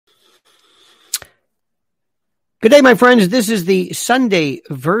Good day, my friends. This is the Sunday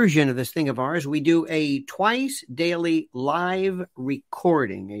version of this thing of ours. We do a twice daily live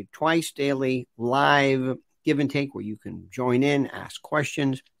recording, a twice daily live give and take where you can join in, ask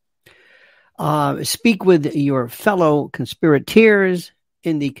questions, speak with your fellow conspirators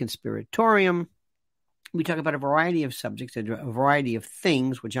in the conspiratorium. We talk about a variety of subjects, a variety of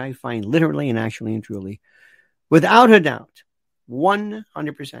things, which I find literally and actually and truly, without a doubt,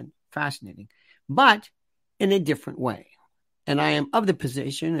 100% fascinating. But in a different way. And I am of the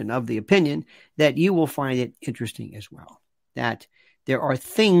position and of the opinion that you will find it interesting as well. That there are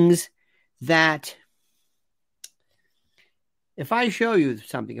things that if I show you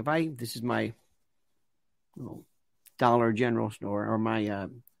something, this is my Dollar General store or my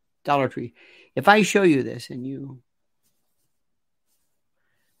Dollar Tree. If I show you this and you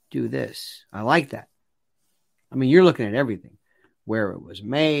do this, I like that. I mean, you're looking at everything, where it was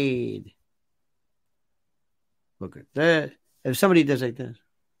made. Look at that. If somebody does like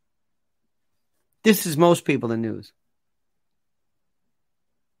this is most people in news.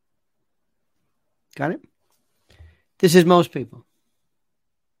 Got it? This is most people.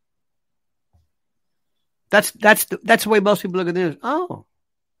 That's the way most people look at the news. Oh,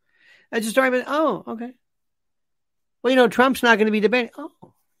 that's a story about. Oh, okay. Well, Trump's not going to be debating.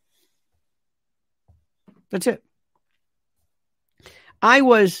 Oh, that's it. I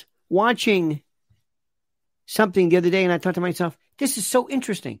was watching something the other day, and I thought to myself, this is so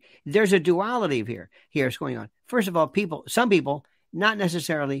interesting. There's a duality here's going on. First of all, some people not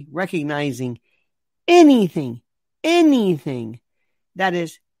necessarily recognizing anything that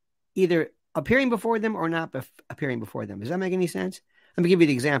is either appearing before them or not appearing before them. Does that make any sense? Let me give you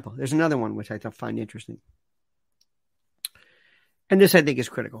the example. There's another one which I find interesting. And this I think is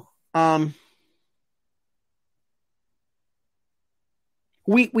critical.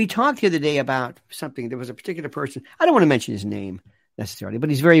 We talked the other day about something. There was a particular person. I don't want to mention his name necessarily, but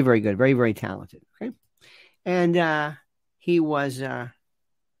he's very, very good, very, very talented. Okay, and he was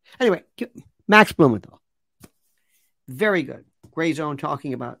anyway. Max Blumenthal, very good, gray zone,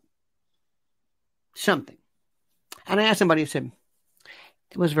 talking about something. And I asked somebody. I said,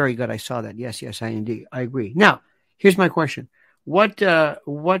 "It was very good. I saw that. Yes, I agree." Now, here's my question: What do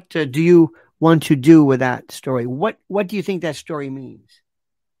you want to do with that story? What do you think that story means?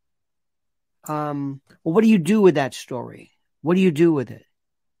 Well, what do you do with that story? What do you do with it?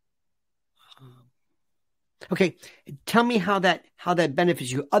 Okay, tell me how that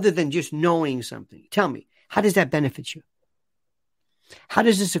benefits you other than just knowing something. Tell me, how does that benefit you? How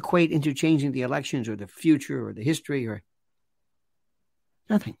does this equate into changing the elections or the future or the history or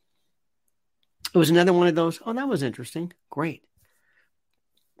nothing? It was another one of those, oh, that was interesting. Great.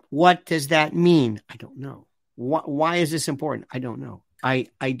 What does that mean? I don't know. Why is this important? I don't know. I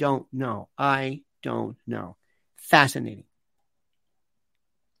don't know. I don't know. Fascinating.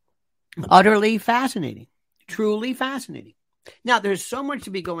 Utterly fascinating. Truly fascinating. Now, there's so much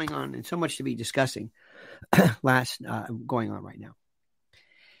to be going on and so much to be discussing going on right now.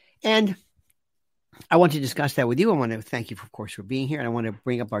 And I want to discuss that with you. I want to thank you, of course, for being here. And I want to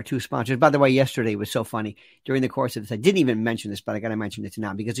bring up our two sponsors. By the way, yesterday was so funny. During the course of this, I didn't even mention this, but I got to mention it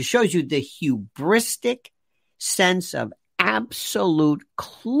now because it shows you the hubristic sense of absolute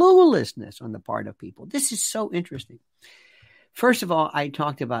cluelessness on the part of people. This is so interesting. First of all, I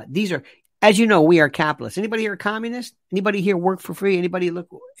talked about these are, as you know, we are capitalists. Anybody here a communist? Anybody here work for free? Anybody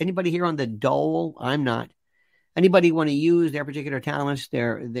here on the dole? I'm not. Anybody want to use their particular talents,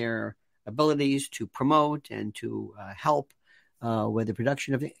 their abilities to promote and to help with the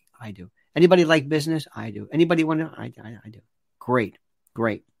production of it? I do. Anybody like business? I do. Anybody want to? I do. Great.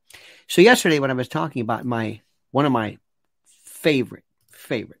 So yesterday when I was talking about one of my favorite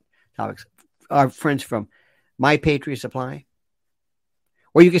topics, our friends from My Patriot Supply,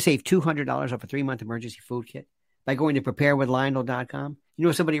 where you can save $200 off a 3-month emergency food kit by going to preparewithlionel.com. You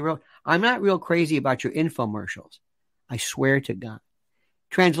know, somebody wrote, I'm not real crazy about your infomercials. I swear to God.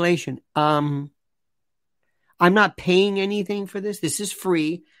 Translation, I'm not paying anything for this. This is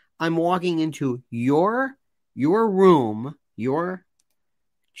free. I'm walking into your room, your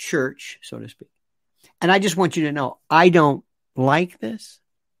church, so to speak. And I just want you to know, I don't like this.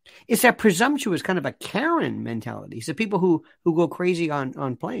 It's that presumptuous kind of a Karen mentality. It's the people who go crazy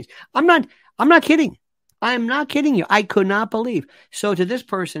on planes. I'm not kidding. I'm not kidding you. I could not believe. So to this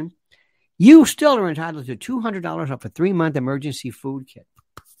person, you still are entitled to $200 off a 3-month emergency food kit.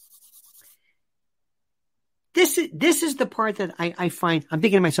 This is the part that I find, I'm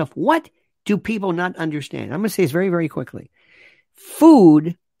thinking to myself, what do people not understand? I'm going to say this very, very quickly.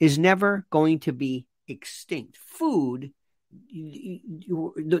 Food is never going to be extinct. Food,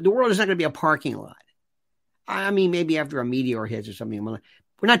 the world is not going to be a parking lot. I mean, maybe after a meteor hits or something. We're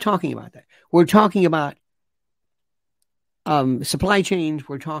not talking about that. We're talking about supply chains.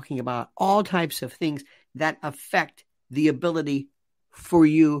 We're talking about all types of things that affect the ability for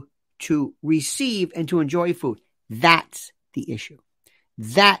you to receive and to enjoy food. That's the issue.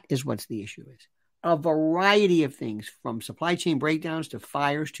 That is what the issue is. A variety of things, from supply chain breakdowns to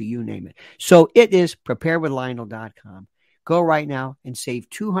fires to you name it. So it is preparewithlionel.com. Go right now and save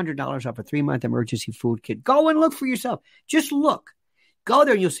 $200 off a 3-month emergency food kit. Go and look for yourself. Just look. Go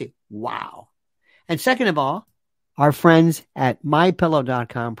there and you'll see, wow. And second of all, our friends at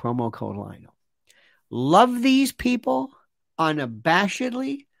mypillow.com, promo code Lionel. Love these people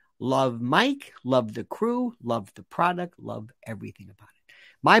unabashedly. Love Mike. Love the crew. Love the product. Love everything about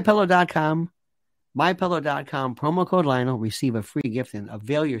it. mypillow.com, promo code Lionel. Receive a free gift and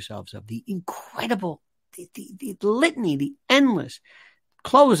avail yourselves of the incredible, the litany, the endless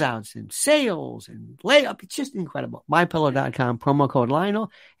closeouts and sales and layup. It's just incredible. mypillow.com, promo code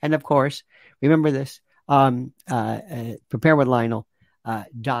Lionel. And of course, remember this,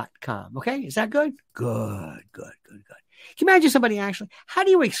 preparewithlionel.com. Okay. Is that good? Good. Can you imagine somebody how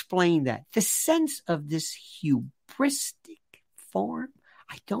do you explain that? The sense of this hubristic form.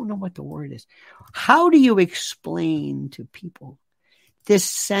 I don't know what the word is. How do you explain to people this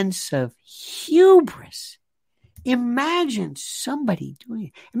sense of hubris? Imagine somebody doing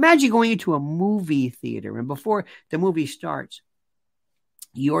it. Imagine going into a movie theater and before the movie starts,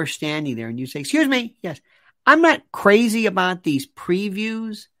 you're standing there and you say, excuse me, yes, I'm not crazy about these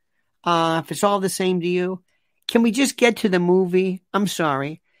previews. If it's all the same to you, can we just get to the movie? I'm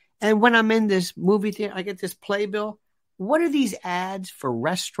sorry. And when I'm in this movie theater, I get this playbill. What are these ads for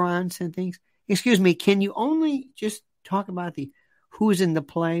restaurants and things? Excuse me, can you only just talk about the who's in the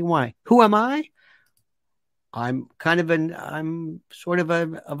play? Why? Who am I? I'm sort of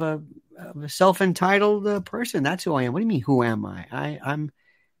a self-entitled person. That's who I am. What do you mean, who am I? I'm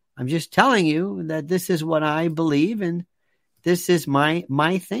just telling you that this is what I believe and this is my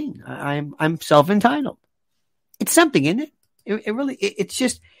thing. I'm self-entitled. It's something, isn't it? It really,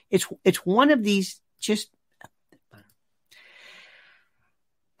 it's one of these just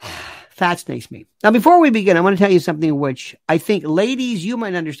fascinates me. Now, before we begin, I want to tell you something which I think, ladies, you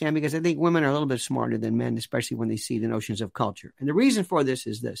might understand, because I think women are a little bit smarter than men, especially when they see the notions of culture. And the reason for this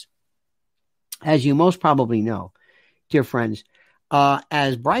is this. As you most probably know, dear friends,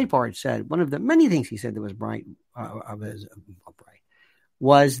 as Breitbart said, one of the many things he said that was bright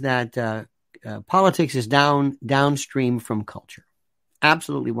was that politics is downstream from culture.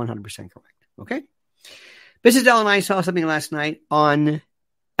 Absolutely 100% correct. Okay? Mrs. Dell and I saw something last night on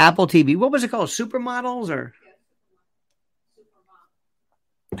Apple TV. What was it called? Supermodels or?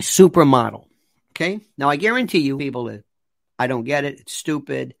 Supermodel. Okay? Now, I guarantee you people that I don't get it. It's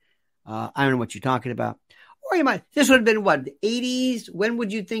stupid. I don't know what you're talking about. Or you might, this would have been what, the 80s? When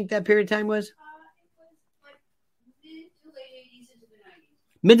would you think that period of time was? It was like mid to late 80s into the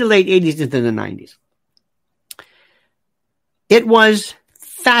 90s. Mid to late 80s into the 90s. It was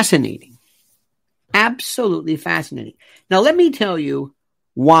fascinating. Absolutely fascinating. Now, let me tell you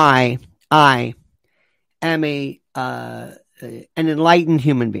why I am an enlightened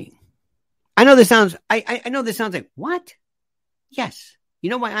human being. I know this sounds, I know this sounds like, what? Yes. You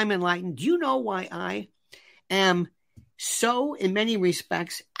know why I'm enlightened? Do you know why I am so, in many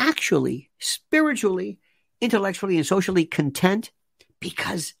respects, actually, spiritually, intellectually, and socially content?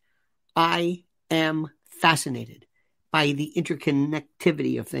 Because I am fascinated by the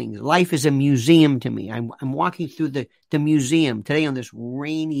interconnectivity of things. Life is a museum to me. I'm walking through the museum today on this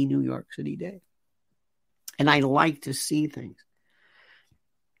rainy New York City day. And I like to see things.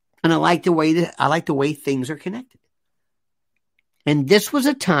 And I like the way things are connected. And this was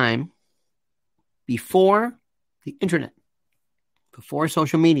a time before the internet, before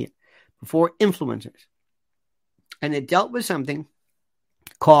social media, before influencers. And it dealt with something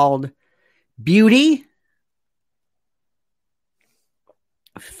called beauty,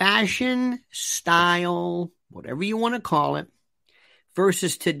 fashion, style, whatever you want to call it,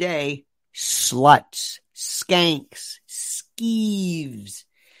 versus today, sluts, skanks, skeeves,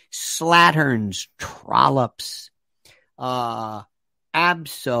 slatterns, trollops,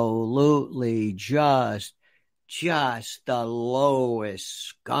 absolutely just the lowest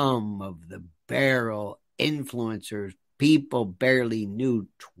scum of the barrel influencers, people barely knew,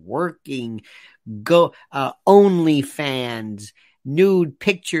 twerking, OnlyFans, nude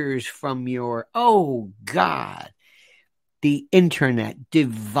pictures from your, oh God, the internet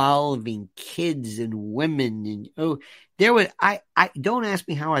devolving kids and women. And there was, I don't ask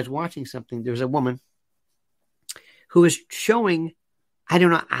me how I was watching something. There was a woman who was showing I don't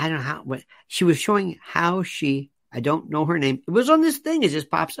know how, but she was showing how I don't know her name. It was on this thing. It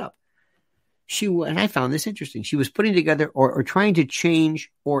just pops up. And I found this interesting. She was putting together or trying to change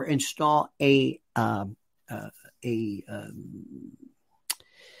or install like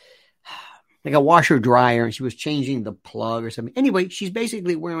a washer dryer, and she was changing the plug or something. Anyway, she's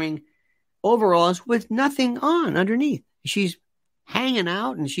basically wearing overalls with nothing on underneath. She's hanging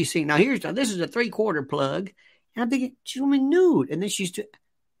out, and she's saying, this is a 3/4 plug. And I'm thinking, she's wearing nude. And then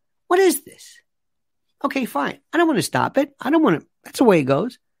what is this? Okay, fine. I don't want to stop it. That's the way it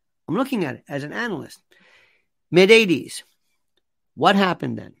goes. I'm looking at it as an analyst. Mid-'80s. What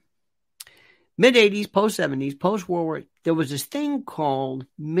happened then? Mid-'80s, post-'70s, post-World War, there was this thing called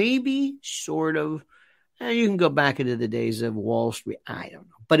maybe sort of, you can go back into the days of Wall Street. I don't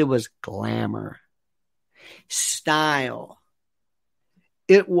know. But it was glamour. Style.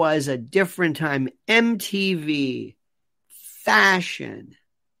 It was a different time. MTV. Fashion.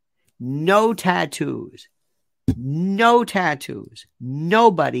 No tattoos. No tattoos.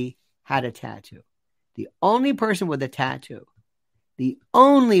 Nobody had a tattoo. The only person with a tattoo,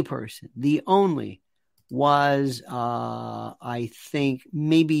 was, I think,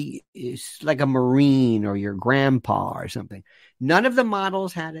 maybe it's like a Marine or your grandpa or something. None of the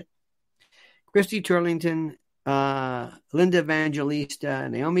models had it. Christy Turlington, Linda Evangelista,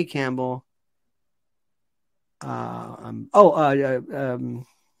 Naomi Campbell.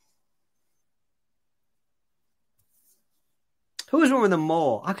 Who was one with the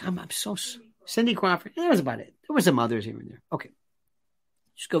mole? Cindy Crawford. That was about it. There were some others here and there. Okay.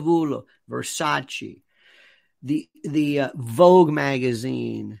 Scavullo, Versace, the Vogue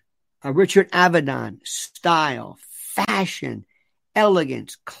magazine, Richard Avedon, style, fashion,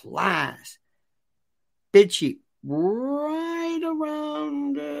 elegance, class, bitchy, right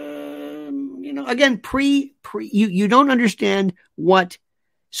around, again, you don't understand what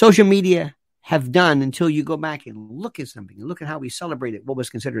social media have done until you go back and look at something and look at how we celebrated what was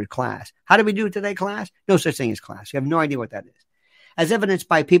considered class. How do we do it today, class? No such thing as class. You have no idea what that is. As evidenced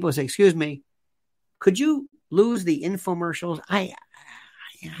by people who say, excuse me, could you lose the infomercials? I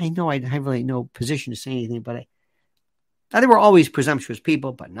know I have really no position to say anything, but they were always presumptuous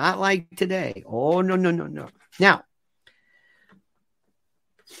people, but not like today. Oh, no. Now,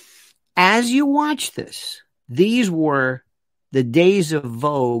 as you watch this, these were the days of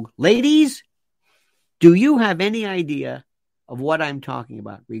Vogue. Ladies, do you have any idea of what I'm talking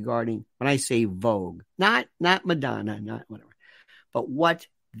about regarding when I say Vogue? Not Madonna, not whatever, but what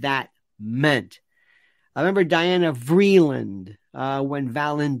that meant. I remember Diana Vreeland, when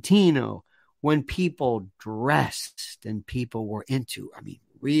Valentino, when people dressed and people were into,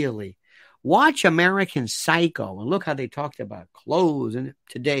 really. Watch American Psycho and look how they talked about clothes, and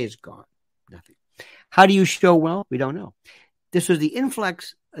today is gone. Nothing. How do you show well? We don't know. This was the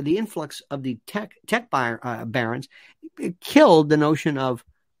influx of the tech barons. It killed the notion of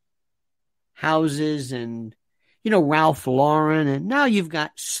houses and, Ralph Lauren, and now you've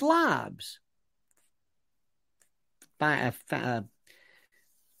got slobs. Zuckerberg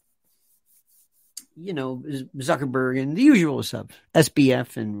and the usual stuff,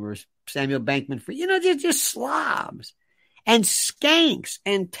 SBF and Samuel Bankman-Fried, just slobs and skanks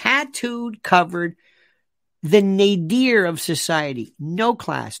and tattooed, covered, the nadir of society. No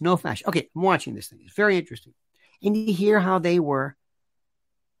class, no fashion. Okay, I'm watching this thing. It's very interesting. And you hear how they were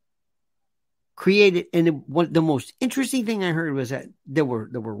created. And the most interesting thing I heard was that there were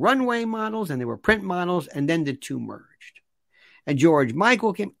runway models and there were print models, and then the two merged. And George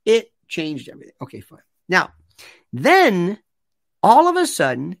Michael came. It changed everything. Okay, fine. Now, then all of a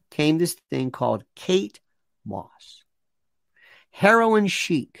sudden came this thing called Kate Moss. Heroin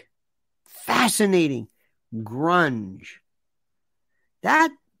chic. Fascinating. Grunge.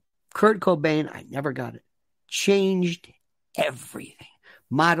 That Kurt Cobain, I never got it, changed everything.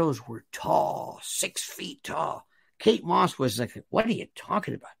 Models were tall, 6 feet tall. Kate Moss was like, what are you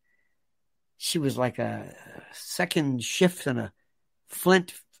talking about? She was like a second shift in a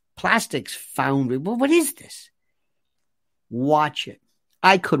Flint Plastics foundry. Well, what is this? Watch it.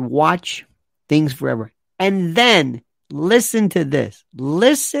 I could watch things forever. And then listen to this.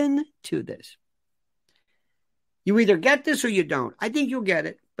 Listen to this. You either get this or you don't. I think you'll get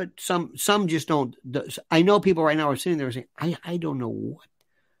it, but some just don't. I know people right now are sitting there saying, I don't know what.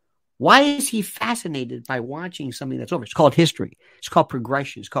 Why is he fascinated by watching something that's over? It's called history. It's called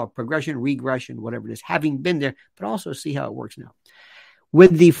progression. It's called progression, regression, whatever it is, having been there, but also see how it works now.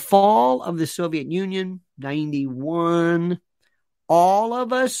 With the fall of the Soviet Union, 91, all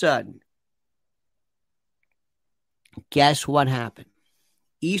of a sudden, guess what happened?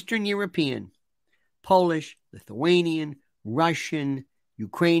 Eastern European, Polish, Lithuanian, Russian,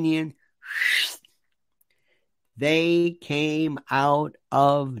 Ukrainian. They came out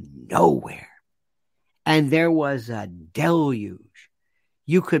of nowhere. And there was a deluge.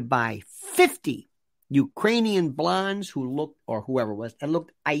 You could buy 50 Ukrainian blondes who looked, or whoever it was, that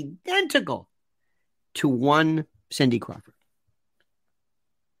looked identical to one Cindy Crawford.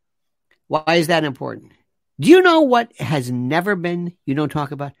 Why is that important? Do you know what has never been, you don't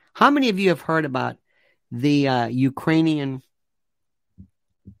talk about? How many of you have heard about the Ukrainian,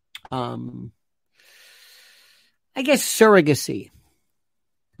 I guess, surrogacy?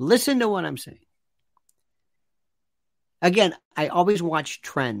 Listen to what I'm saying. Again, I always watch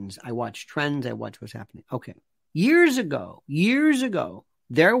trends. I watch what's happening. Okay. Years ago,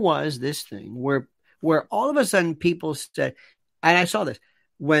 there was this thing where all of a sudden people said, and I saw this,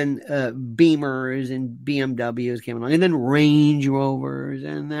 when Beamers and BMWs came along, and then Range Rovers,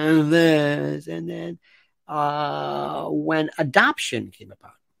 and then this, and then when adoption came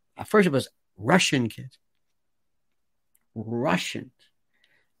about. At first it was Russian kids. Russians.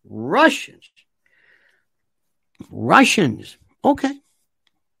 Okay.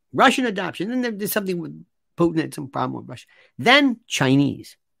 Russian adoption. Then there's something with Putin had some problem with Russia. Then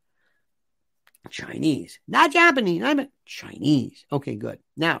Chinese. Not Japanese. I meant Chinese. Okay, good.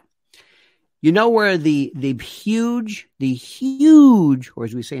 Now, you know where the huge, or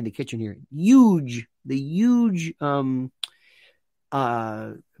as we say in the kitchen here, the huge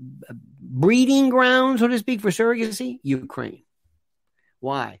breeding ground, so to speak, for surrogacy? Ukraine.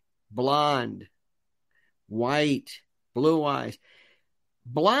 Why? Blonde, white, blue eyes.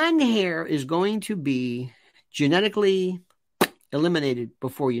 Blonde hair is going to be genetically eliminated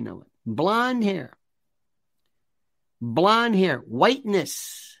before you know it. Blonde hair,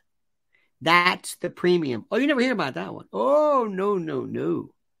 whiteness. That's the premium. Oh, you never hear about that one. Oh, no.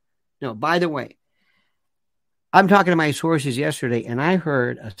 No, by the way, I'm talking to my sources yesterday, and I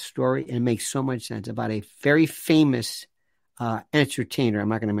heard a story, and it makes so much sense, about a very famous entertainer, I'm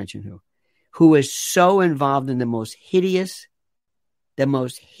not going to mention who was so involved in the most hideous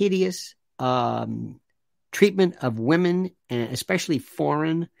treatment of women, and especially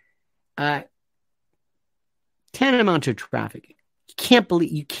foreign, tantamount to trafficking. You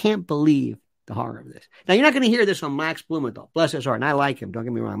can't believe the horror of this. Now, you're not going to hear this on Max Blumenthal. Bless his heart. And I like him. Don't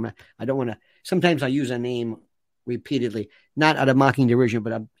get me wrong. I don't want to. Sometimes I use a name repeatedly, not out of mocking derision,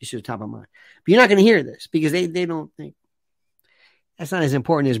 but it's just top of mind. But you're not going to hear this because they don't think that's not as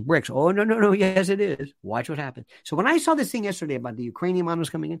important as bricks. Oh, no. Yes, it is. Watch what happens. So when I saw this thing yesterday about the Ukrainian models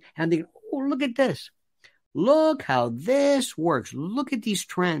coming in, and I'm thinking, oh, look at this. Look how this works. Look at these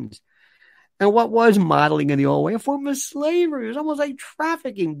trends. And what was modeling in the old way? A form of slavery. It was almost like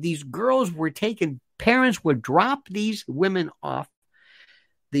trafficking. These girls were taken. Parents would drop these women off.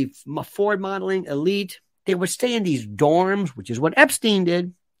 The Ford modeling elite, they would stay in these dorms, which is what Epstein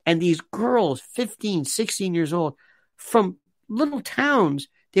did. And these girls, 15, 16 years old, from little towns,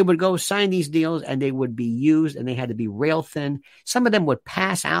 they would go sign these deals, and they would be used, and they had to be rail thin. Some of them would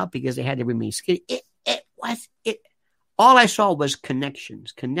pass out because they had to remain skinny. All I saw was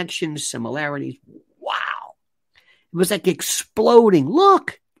connections, similarities. Wow. It was like exploding.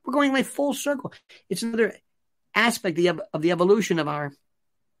 Look, we're going like full circle. It's another aspect of the evolution of our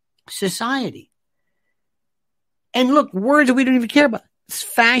society. And look, words that we don't even care about. It's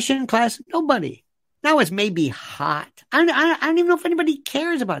fashion, class, nobody. Now it's maybe hot. I don't even know if anybody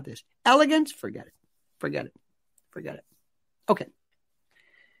cares about this. Elegance, forget it. Okay.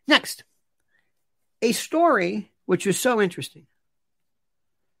 Next. A story which was so interesting.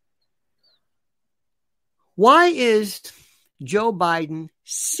 Why is Joe Biden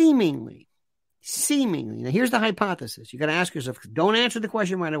seemingly, now here's the hypothesis. You got to ask yourself, don't answer the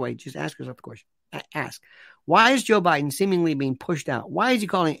question right away. Just ask yourself the question. Ask, why is Joe Biden seemingly being pushed out? Why is he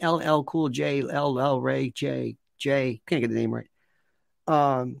calling LL Cool J, LL Ray J, can't get the name right.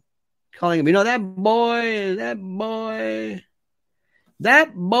 Calling him,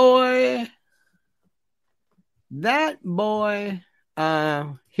 that boy,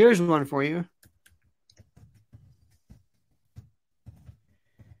 here's one for you.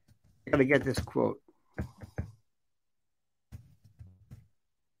 I gotta get this quote.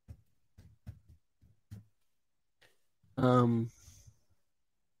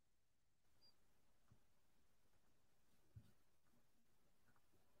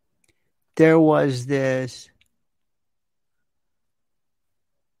 There was this.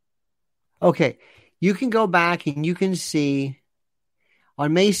 Okay. You can go back and you can see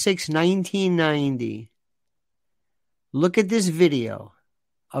on May 6, 1990, look at this video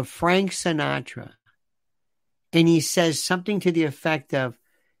of Frank Sinatra. And he says something to the effect of,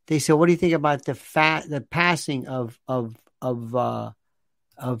 they said, what do you think about the passing of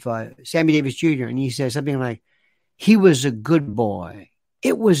Sammy Davis Jr. And he says something like, he was a good boy.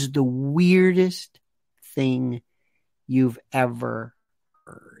 It was the weirdest thing you've ever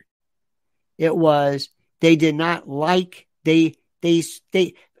heard. It was, they did not like, it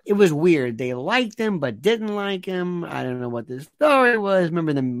was weird. They liked him, but didn't like him. I don't know what the story was.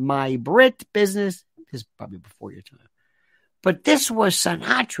 Remember the My Brit business? This is probably before your time. But this was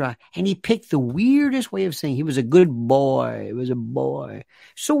Sinatra, and he picked the weirdest way of saying he was a good boy. He was a boy.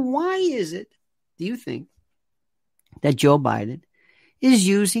 So why is it, do you think, that Joe Biden is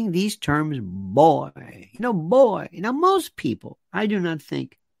using these terms, boy? Boy. Now, most people, I do not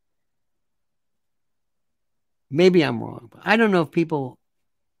think, maybe I'm wrong, but I don't know if people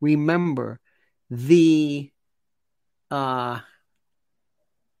remember the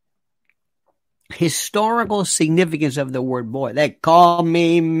historical significance of the word boy. They call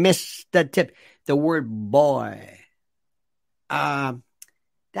me Mr. Tip. The word boy.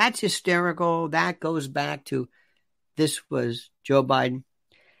 That's hysterical. That goes back to, this was Joe Biden.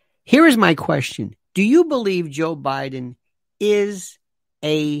 Here is my question. Do you believe Joe Biden is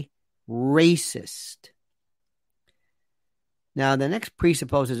a racist? Now, the next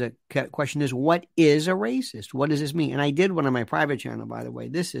presupposes a question is, what is a racist? What does this mean? And I did one on my private channel, by the way.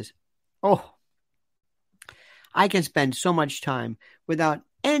 This is, I can spend so much time without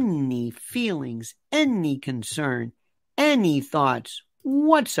any feelings, any concern, any thoughts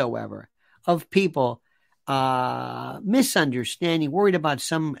whatsoever of people misunderstanding, worried about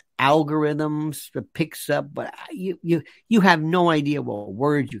some algorithms that picks up, but you have no idea what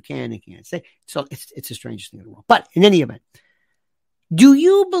words you can and can't say. So it's the strangest thing in the world. But in any event, do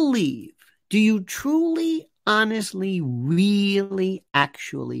you truly, honestly, really,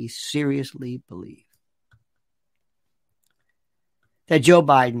 actually, seriously believe that Joe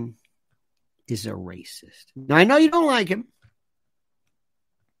Biden is a racist? Now, I know you don't like him.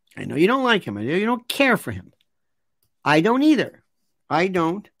 I know you don't care for him. I don't either. I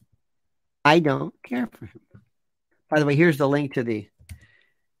don't care for him. By the way, here's the link to the,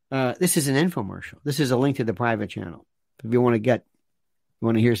 this is an infomercial. This is a link to the private channel. If you want to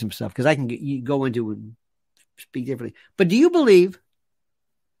hear some stuff, because I can go into and speak differently. But do you believe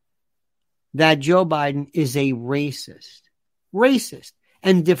that Joe Biden is a racist? Racist.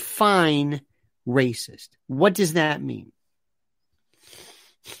 And define racist. What does that mean?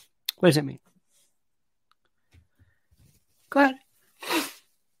 What does that mean? Go ahead.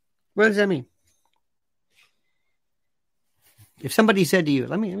 What does that mean? If somebody said to you,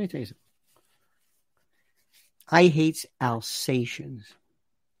 let me tell you something. I hate Alsatians.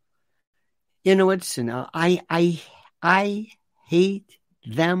 You know what's I hate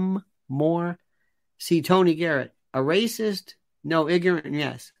them more. See, Tony Garrett, a racist? No, ignorant,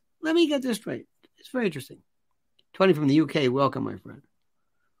 yes. Let me get this straight. It's very interesting. Tony from the UK, welcome, my friend.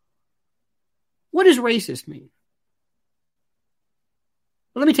 What does racist mean?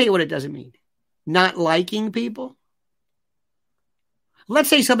 Well, let me tell you what it doesn't mean. Not liking people. Let's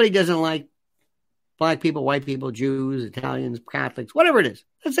say somebody doesn't like black people, white people, Jews, Italians, Catholics, whatever it is.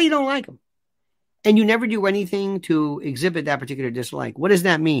 Let's say you don't like them. And you never do anything to exhibit that particular dislike. What does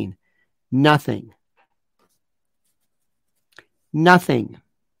that mean? Nothing. Nothing.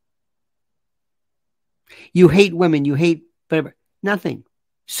 You hate women, you hate whatever. Nothing.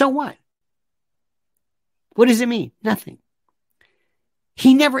 So what? What does it mean? Nothing.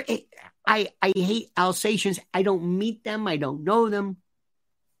 He never, I hate Alsatians. I don't meet them. I don't know them.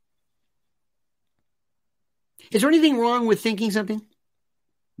 Is there anything wrong with thinking something?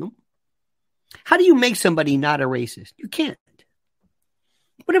 No. How do you make somebody not a racist? You can't.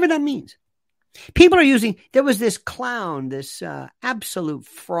 Whatever that means. People are using, there was this clown, this absolute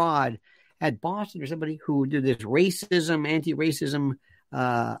fraud at Boston or somebody who did this racism, anti-racism,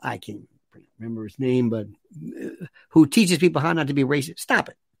 I can't remember his name, but who teaches people how not to be racist. Stop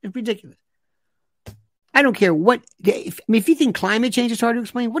it. It's ridiculous. I don't care what, if you think climate change is hard to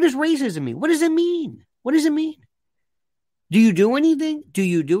explain, what does racism mean? What does it mean? What does it mean? Do you do anything?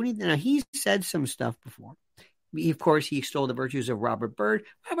 Now, he's said some stuff before. Of course, he extolled the virtues of Robert Byrd.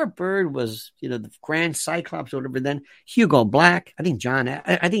 Robert Byrd was, the Grand Cyclops or whatever. Then Hugo Black. I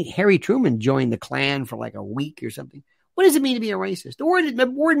think Harry Truman joined the Klan for like a week or something. What does it mean to be a racist? The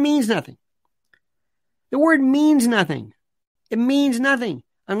word means nothing. The word means nothing. It means nothing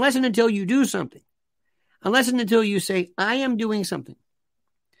unless and until you do something. Unless and until you say, I am doing something.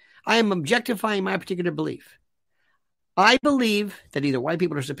 I am objectifying my particular belief. I believe that either white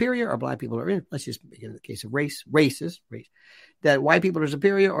people are superior or black people are in. Let's just make it in the case of race, that white people are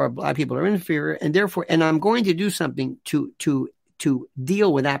superior or black people are inferior, and therefore, and I'm going to do something to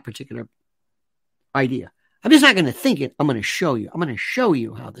deal with that particular idea. I'm just not going to think it. I'm going to show you. I'm going to show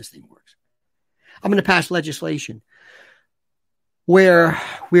you how this thing works. I'm going to pass legislation where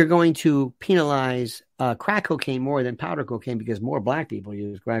we're going to penalize crack cocaine more than powder cocaine because more black people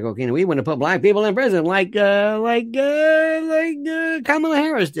use crack cocaine. And we want to put black people in prison like Kamala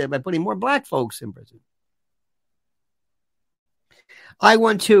Harris did by putting more black folks in prison. I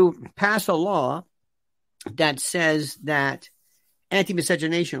want to pass a law that says that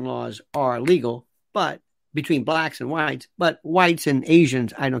anti-miscegenation laws are legal, but between blacks and whites, but whites and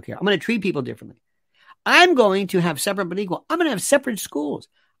Asians, I don't care. I'm going to treat people differently. I'm going to have separate but equal. I'm going to have separate schools.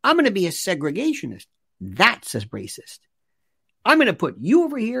 I'm going to be a segregationist. That's a racist. I'm going to put you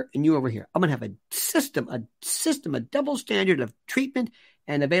over here and you over here. I'm going to have a system, a double standard of treatment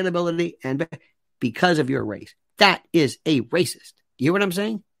and availability and because of your race. That is a racist. You hear what I'm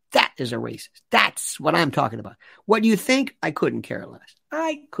saying? That is a racist. That's what I'm talking about. What you think, I couldn't care less.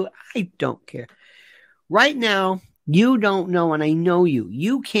 I don't care. Right now, you don't know, and I know you.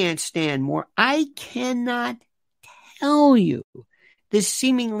 You can't stand more. I cannot tell you this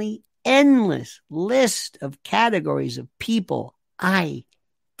seemingly endless list of categories of people I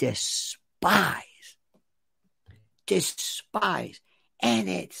despise. Despise. And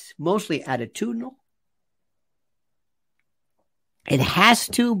it's mostly attitudinal. It has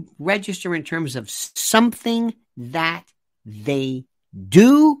to register in terms of something that they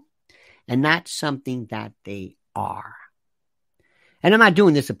do and not something that they are. And I'm not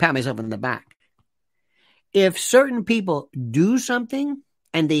doing this to pat myself on the back. If certain people do something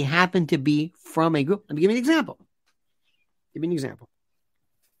and they happen to be from a group, let me give you an example.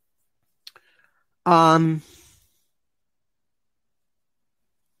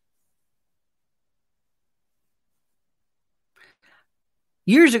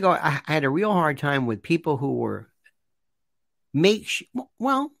 Years ago, I had a real hard time with people who were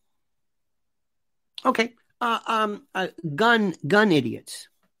gun idiots,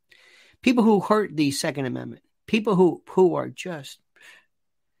 people who hurt the Second Amendment, people who are just,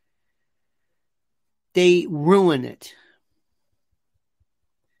 they ruin it.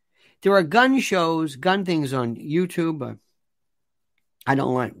 There are gun shows, gun things on YouTube. I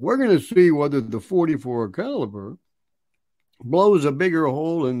don't like. We're going to see whether the 44 caliber blows a bigger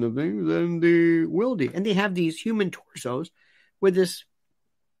hole in the thing than the Wildy. And they have these human torsos with this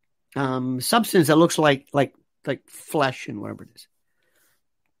substance that looks like flesh and whatever it is.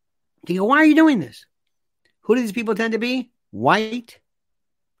 You go, why are you doing this? Who do these people tend to be? White.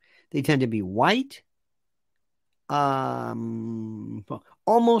 They tend to be white. Almost,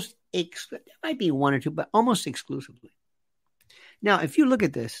 there might be one or two, but almost exclusively. Now, if you look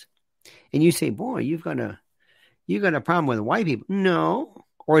at this and you say, boy, you've got a problem with white people. No.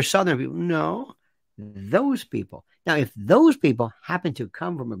 Or Southern people. No. Those people. Now, if those people happen to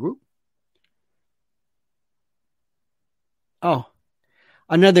come from a group,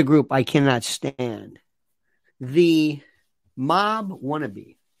 another group I cannot stand. The mob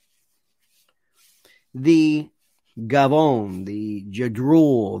wannabe. The Gavon, the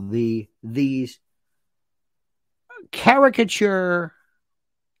Jadrul, these caricature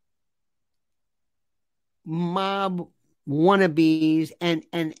mob wannabes,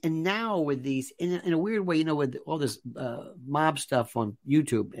 and now with these in a weird way, with all this mob stuff on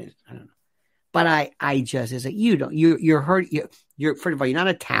YouTube, I don't know. But I just is that you're hurt. You're first of all, you're not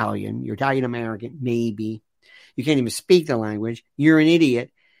Italian. You're Italian American, maybe. You can't even speak the language. You're an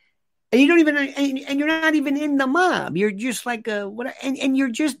idiot, and you don't even and you're not even in the mob. You're just like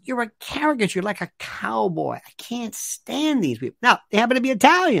you're a caricature. You're like a cowboy. I can't stand these people. Now they happen to be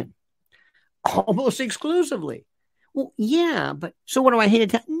Italian, almost exclusively. Well, yeah, but so what do I hate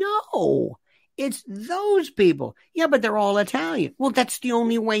Italian? No. It's those people. Yeah, but they're all Italian. Well, that's the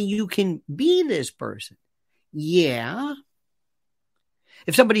only way you can be this person. Yeah.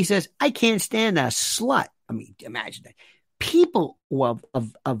 If somebody says, I can't stand a slut, I mean, imagine that. People of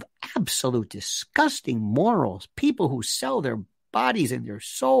absolute disgusting morals, people who sell their bodies and their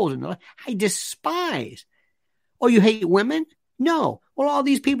souls, I despise. Oh, you hate women? No. Well, all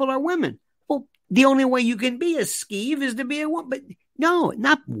these people are women. Well, the only way you can be a skeeve is to be a woman. But no,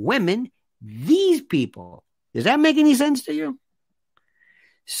 not women. These people. Does that make any sense to you?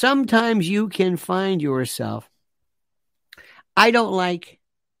 Sometimes you can find yourself. I don't like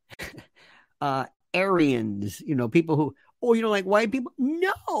Aryans, people who, you don't like white people?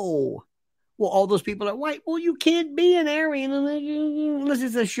 No. Well, all those people are white. Well, you can't be an Aryan unless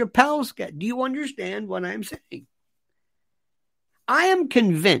it's a Chappelle sketch. Do you understand what I'm saying? I am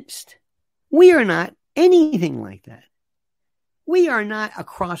convinced we are not anything like that. We are not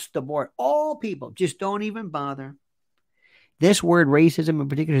across the board. All people, just don't even bother. This word racism in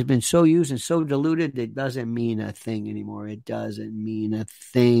particular has been so used and so diluted, it doesn't mean a thing anymore. It doesn't mean a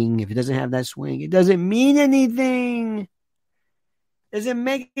thing. If it doesn't have that swing, it doesn't mean anything. Doesn't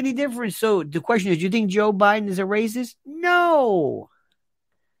make any difference. So the question is, do you think Joe Biden is a racist? No.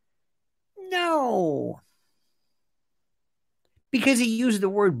 No. Because he used the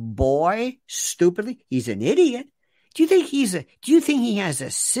word boy stupidly. He's an idiot. Do you think he has a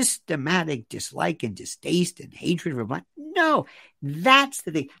systematic dislike and distaste and hatred for black? No. That's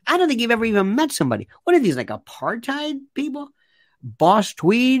the thing. I don't think you've ever even met somebody. What are these, like apartheid people? Boss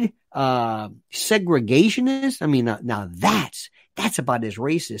Tweed, segregationists? I mean, now that's about as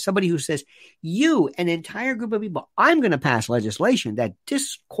racist. Somebody who says, you, an entire group of people, I'm going to pass legislation that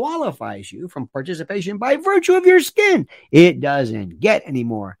disqualifies you from participation by virtue of your skin. It doesn't get any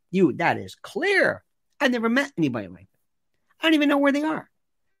more. That is clear. I never met anybody like that. I don't even know where they are.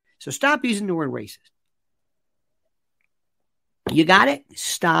 So stop using the word racist. You got it?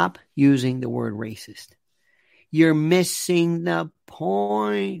 Stop using the word racist. You're missing the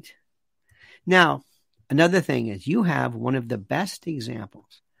point. Now, another thing is you have one of the best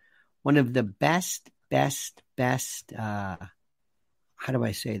examples, one of the best, how do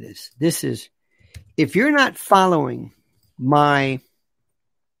I say this? This is, if you're not following my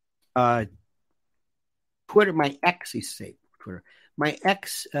Twitter, my X, you say Twitter, my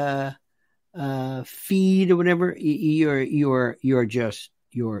X feed or whatever, you're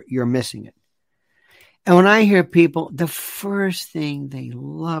missing it. And when I hear people, the first thing they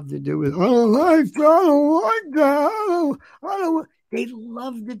love to do is, I don't like that. They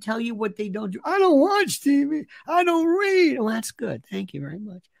love to tell you what they don't do. I don't watch TV. I don't read. Well, that's good. Thank you very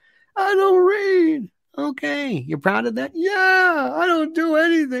much. I don't read. Okay. You're proud of that? Yeah. I don't do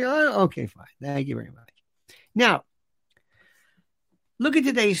anything. Okay, fine. Thank you very much. Now, look at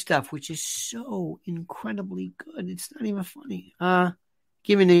today's stuff, which is so incredibly good. It's not even funny.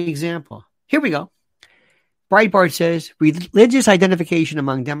 Give me an example. Here we go. Breitbart says religious identification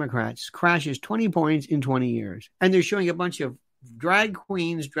among Democrats crashes 20 points in 20 years. And they're showing a bunch of drag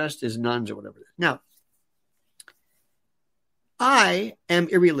queens dressed as nuns or whatever. Now, I am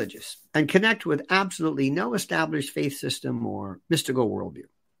irreligious and connect with absolutely no established faith system or mystical worldview.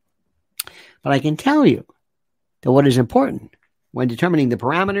 But I can tell you that what is important when determining the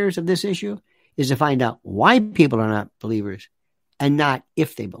parameters of this issue is to find out why people are not believers and not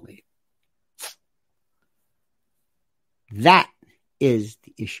if they believe. That is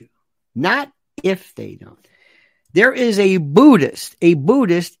the issue, not if they don't. There is a Buddhist. A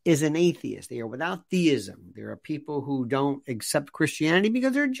Buddhist is an atheist. They are without theism. There are people who don't accept Christianity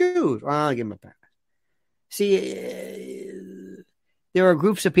because they're Jews. Well, I'll give them a pass. See, there are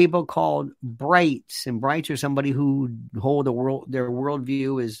groups of people called Brights, and Brights are somebody who hold their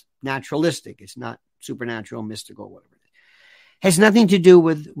worldview is naturalistic. It's not supernatural, mystical, whatever. It has nothing to do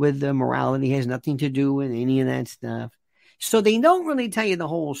with the morality. Has nothing to do with any of that stuff. So they don't really tell you the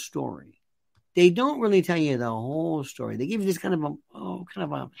whole story. They don't really tell you the whole story. They give you this kind of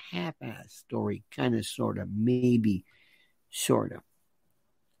a half-ass story, kind of, sort of, maybe, sort of.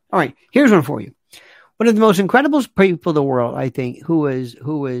 All right, here's one for you. One of the most incredible people in the world, I think, who is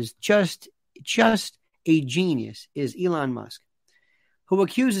just a genius, is Elon Musk, who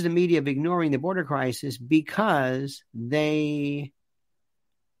accuses the media of ignoring the border crisis because they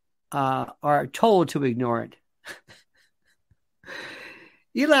are told to ignore it.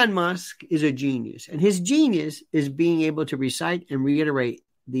 Elon Musk is a genius, and his genius is being able to recite and reiterate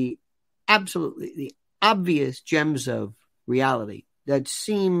the obvious gems of reality that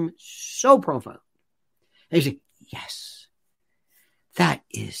seem so profound. And you say, yes, that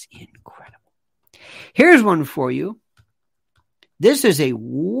is incredible. Here's one for you. This is a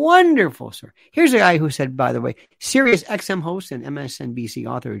wonderful story. Here's a guy who said, by the way, Sirius XM host and MSNBC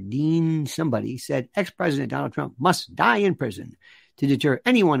author Dean somebody said ex-president Donald Trump must die in prison to deter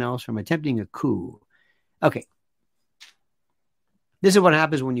anyone else from attempting a coup. Okay. This is what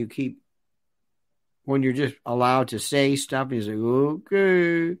happens when you're just allowed to say stuff. And you say,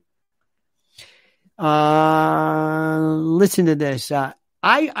 okay. Listen to this.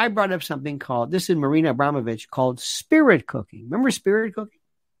 I brought up something called, this is Marina Abramovich, called spirit cooking. Remember spirit cooking?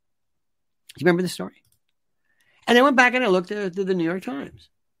 Do you remember the story? And I went back and I looked at the New York Times.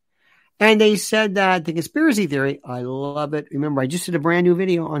 And they said that the conspiracy theory, I love it. Remember, I just did a brand new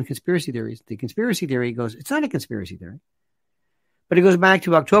video on conspiracy theories. The conspiracy theory goes, it's not a conspiracy theory, but it goes back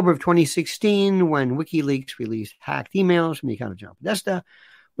to October of 2016 when WikiLeaks released hacked emails from the account of John Podesta.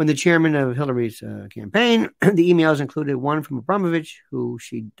 When the chairman of Hillary's campaign, the emails included one from Abramovich, who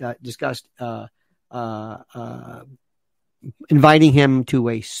she discussed inviting him to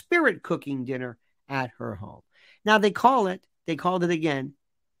a spirit cooking dinner at her home. Now, they call it they called it again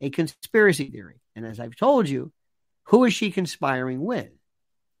a conspiracy theory. And as I've told you, who is she conspiring with?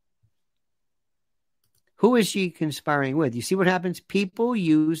 Who is she conspiring with? You see what happens? People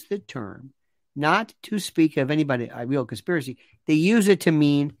use the term not to speak of anybody, a real conspiracy. They use it to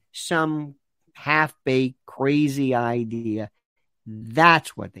mean some half-baked, crazy idea.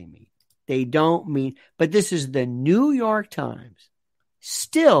 That's what they mean. They don't mean, but this is the New York Times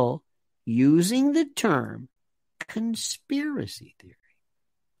still using the term conspiracy theory.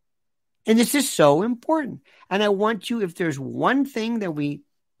 And this is so important. And I want you, if there's one thing that we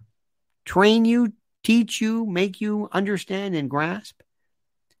train you, teach you, make you understand and grasp,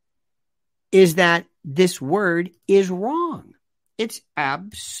 is that this word is wrong. It's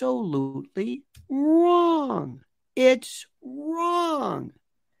absolutely wrong. It's wrong.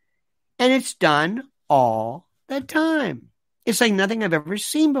 And it's done all the time. It's like nothing I've ever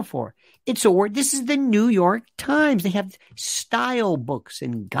seen before. It's a word. This is the New York Times. They have style books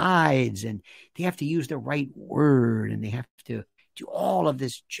and guides, and they have to use the right word, and they have to do all of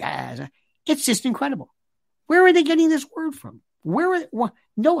this jazz. It's just incredible. Where are they getting this word from?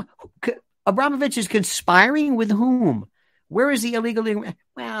 No, Abramovich is conspiring with whom? Where is the illegal?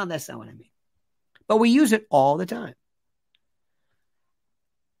 Well, that's not what I mean. But we use it all the time.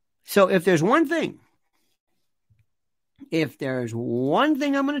 So if there's one thing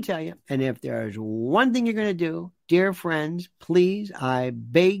I'm going to tell you, and if there's one thing you're going to do, dear friends, please, I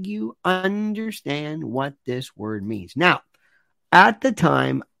beg you, understand what this word means. Now, at the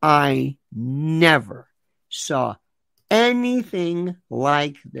time, I never saw anything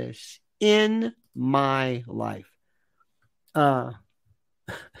like this in my life.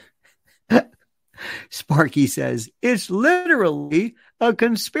 Sparky says, it's literally a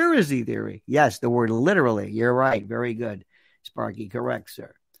conspiracy theory. Yes, the word literally. You're right. Very good, Sparky. Correct,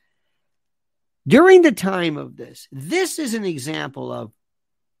 sir. During the time of this is an example of,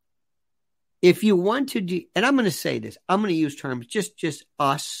 if you want to, and I'm going to say this, I'm going to use terms, just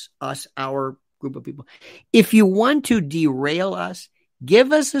us, our group of people. If you want to derail us,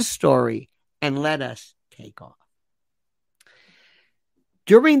 give us a story and let us take off.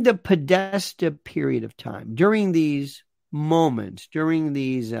 During the Podesta period of time, during these moments, during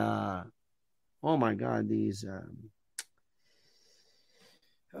these, I don't know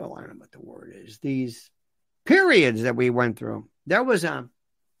what the word is, these periods that we went through, there was a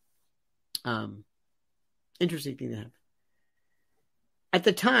interesting thing that happened. At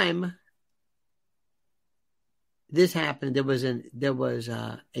the time this happened, there was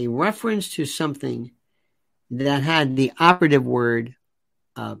a reference to something that had the operative word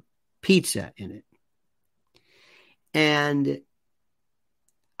pizza in it. And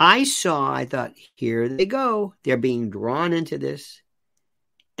I thought, here they go. They're being drawn into this.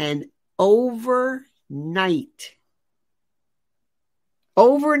 And overnight,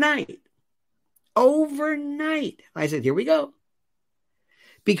 I said, here we go.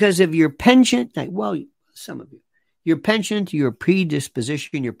 Because of your penchant, well, some of you, your penchant, your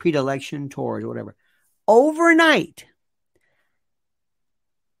predisposition, your predilection towards whatever. Overnight,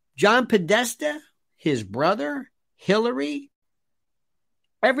 John Podesta, his brother, Hillary,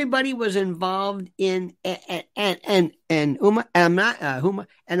 everybody was involved in, and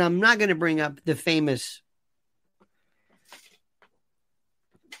I'm not going to bring up the famous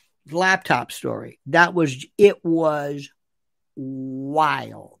laptop story. It was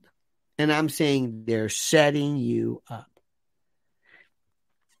wild. And I'm saying they're setting you up.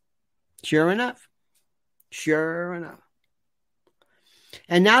 Sure enough.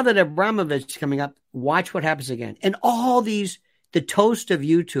 And now that Abramovich is coming up, watch what happens again. And all the toast of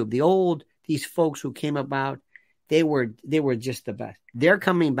YouTube, these folks who came about, they were just the best. They're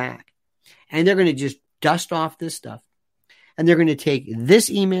coming back, and they're going to just dust off this stuff, and they're going to take this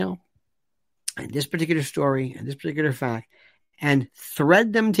email and this particular story and this particular fact and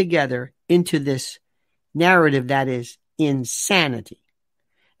thread them together into this narrative that is insanity.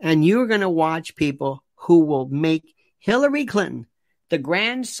 And you're going to watch people who will make Hillary Clinton the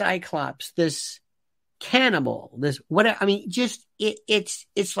grand cyclops, this cannibal, this whatever. I mean, just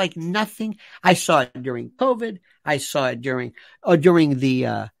it's like nothing. I saw it during COVID. I saw it during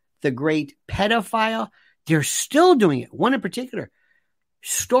the great pedophile. They're still doing it. One in particular,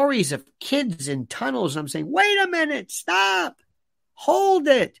 stories of kids in tunnels. And I'm saying, wait a minute, stop, hold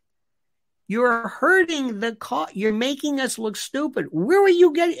it. You're hurting the cause. You're making us look stupid. Where are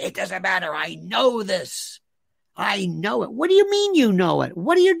you getting? It doesn't matter. I know this. I know it. What do you mean you know it?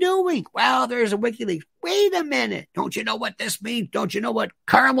 What are you doing? Well, there's a WikiLeaks. Wait a minute. Don't you know what this means? Don't you know what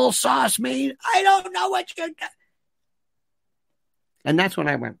caramel sauce means? I don't know what you're doing. And that's when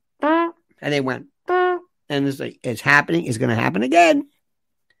I went, and they went, and And it's like, it's happening. It's going to happen again.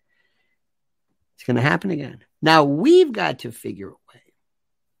 It's going to happen again. Now we've got to figure a way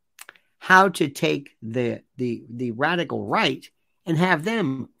how to take the radical right and have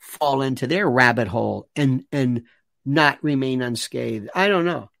them fall into their rabbit hole and not remain unscathed. I don't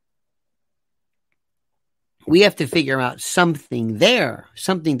know. We have to figure out something there,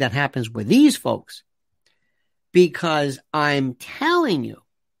 something that happens with these folks, because I'm telling you,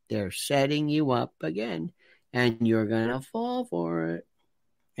 they're setting you up again, and you're going to fall for it,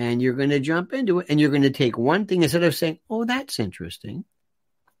 and you're going to jump into it, and you're going to take one thing instead of saying, oh, that's interesting.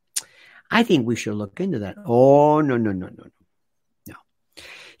 I think we should look into that. Oh, no.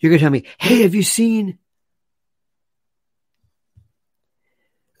 You're going to tell me, hey, have you seen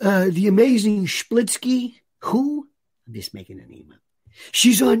the amazing Splitsky? Who? I'm just making a name up.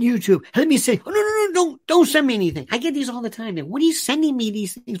 She's on YouTube. Let me say, oh, no, don't send me anything. I get these all the time. What are you sending me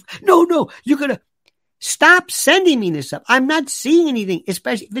these things? No, you're going to stop sending me this stuff. I'm not seeing anything,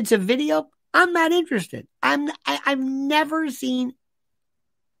 especially if it's a video. I'm not interested. I've never seen.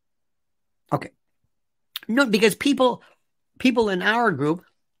 Okay. No, because people in our group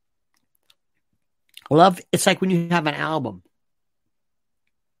love, it's like when you have an album.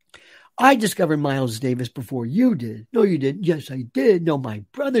 I discovered Miles Davis before you did. No, you didn't. Yes, I did. No, my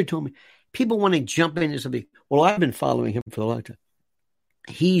brother told me. People want to jump into something. Well, I've been following him for a long time.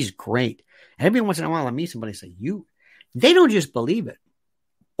 He's great. And every once in a while I meet somebody and say, they don't just believe it.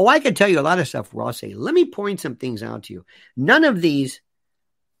 Oh, I can tell you a lot of stuff where I'll say, let me point some things out to you. None of these,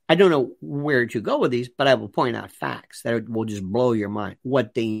 I don't know where to go with these, but I will point out facts that will just blow your mind,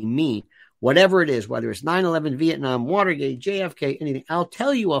 what they mean. Whatever it is, whether it's 9/11, Vietnam, Watergate, JFK, anything, I'll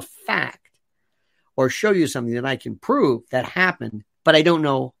tell you a fact or show you something that I can prove that happened, but I don't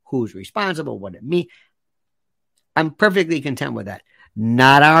know who's responsible, what it means. I'm perfectly content with that.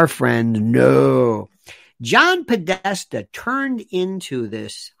 Not our friend, no. John Podesta turned into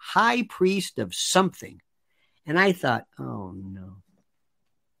this high priest of something, and I thought, oh no.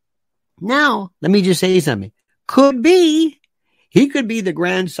 Now, let me just say something. Could be. He could be the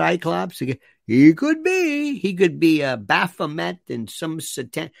Grand Cyclops. He could be. He could be a Baphomet and some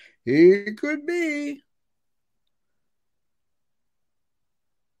Satan. He could be.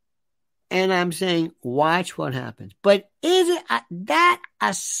 And I'm saying, watch what happens. But is it that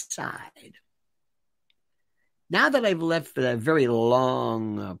aside? Now that I've left for that very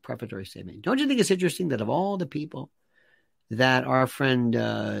long prefatory statement, don't you think it's interesting that of all the people that our friend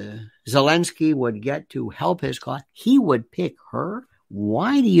Zelensky would get to help his cause, he would pick her?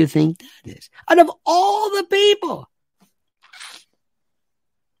 Why do you think that is? Out of all the people,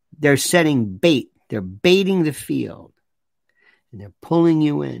 they're setting bait. They're baiting the field. And they're pulling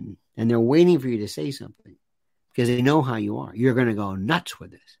you in. And they're waiting for you to say something. Because they know how you are. You're going to go nuts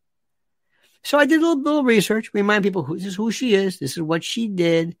with this. So I did a little research. Remind people, this is who she is. This is what she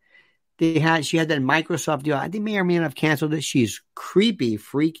did. She had that Microsoft deal. They may or may not have canceled it. She's creepy,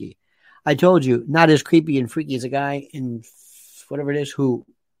 freaky. I told you, not as creepy and freaky as a guy in whatever it is who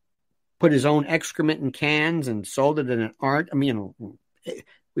put his own excrement in cans and sold it in an art. I mean,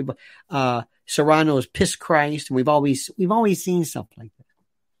 Serrano's Piss Christ, and we've always seen stuff like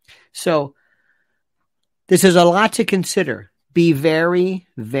that. So this is a lot to consider. Be very,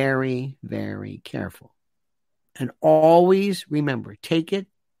 very, very careful, and always remember, take it.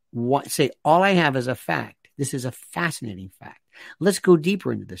 Say, all I have is a fact. This is a fascinating fact. Let's go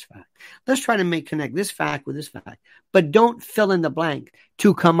deeper into this fact. Let's try to connect this fact with this fact. But don't fill in the blank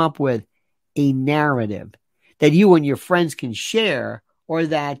to come up with a narrative that you and your friends can share, or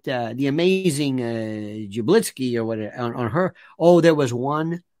that the amazing Jablitsky or whatever on her. Oh, there was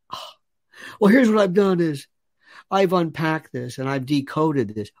one. Oh. Well, here's what I've done is I've unpacked this and I've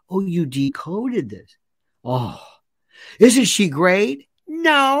decoded this. Oh, you decoded this. Oh, isn't she great?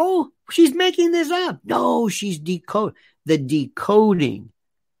 No, she's making this up. No, she's decoding. The decoding.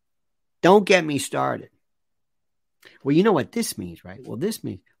 Don't get me started. Well, you know what this means, right? Well, this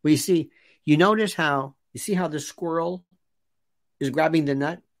means, well, you notice how, you see how the squirrel is grabbing the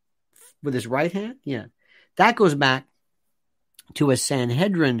nut with his right hand? Yeah. That goes back to a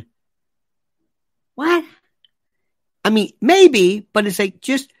Sanhedrin. What? I mean, maybe, but it's like,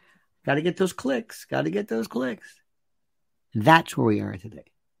 just got to get those clicks. That's where we are today.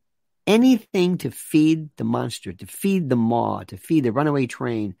 Anything to feed the monster, to feed the maw, to feed the runaway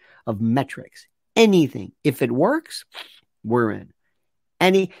train of metrics. Anything. If it works, we're in.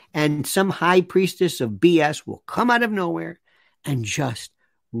 And some high priestess of BS will come out of nowhere and just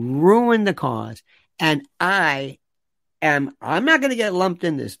ruin the cause. And I'm not going to get lumped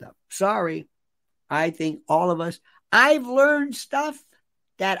in this stuff. Sorry. I think all of us, I've learned stuff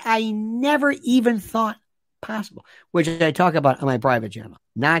that I never even thought possible, which I talk about on my private channel,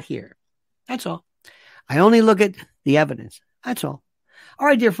 not here. That's all. I only look at the evidence. That's all. All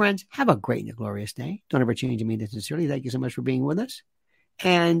right, dear friends, have a great and a glorious day. Don't ever change and mean it sincerely. Thank you so much for being with us.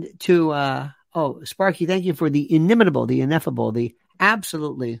 And to, Sparky, thank you for the inimitable, the ineffable, the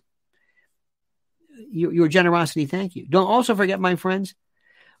absolutely, your generosity. Thank you. Don't also forget, my friends,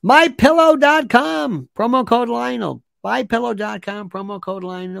 mypillow.com, promo code Lionel. MyPillow.com, promo code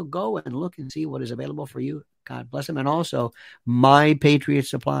Lionel. Go and look and see what is available for you. God bless them. And also, My Patriot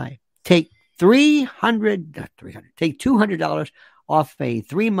Supply. Take $200 off a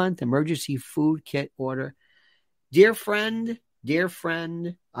 3-month emergency food kit order. Dear friend,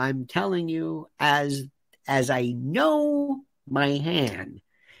 I'm telling you, as I know my hand,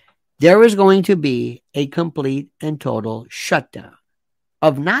 there is going to be a complete and total shutdown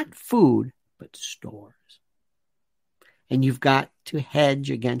of not food, but stores. And you've got to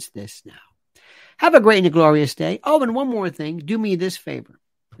hedge against this now. Have a great and a glorious day. Oh, and one more thing. Do me this favor.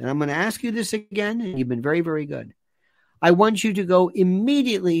 And I'm going to ask you this again, and you've been very, very good. I want you to go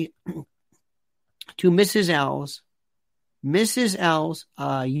immediately to Mrs. L's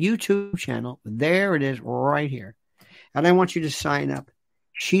YouTube channel. There it is right here. And I want you to sign up.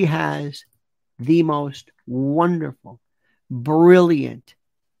 She has the most wonderful, brilliant,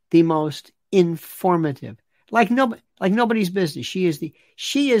 the most informative, like nobody's business. She is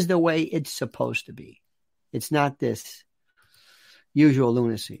the way it's supposed to be. It's not this usual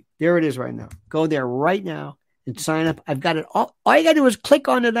lunacy. There it is right now. Go there right now and sign up. I've got it all. All you got to do is click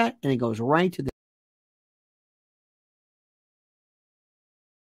onto that, and it goes right to the.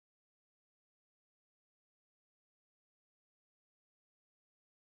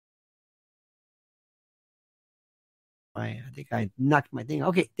 I think I knocked my thing.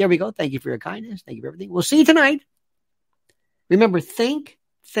 Okay, there we go. Thank you for your kindness. Thank you for everything. We'll see you tonight. Remember, think.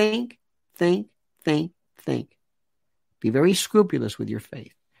 Be very scrupulous with your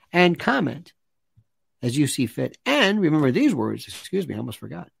faith. And comment as you see fit. And remember these words. Excuse me, I almost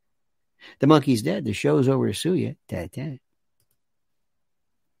forgot. The monkey's dead. The show's over to sue you. Ta-ta.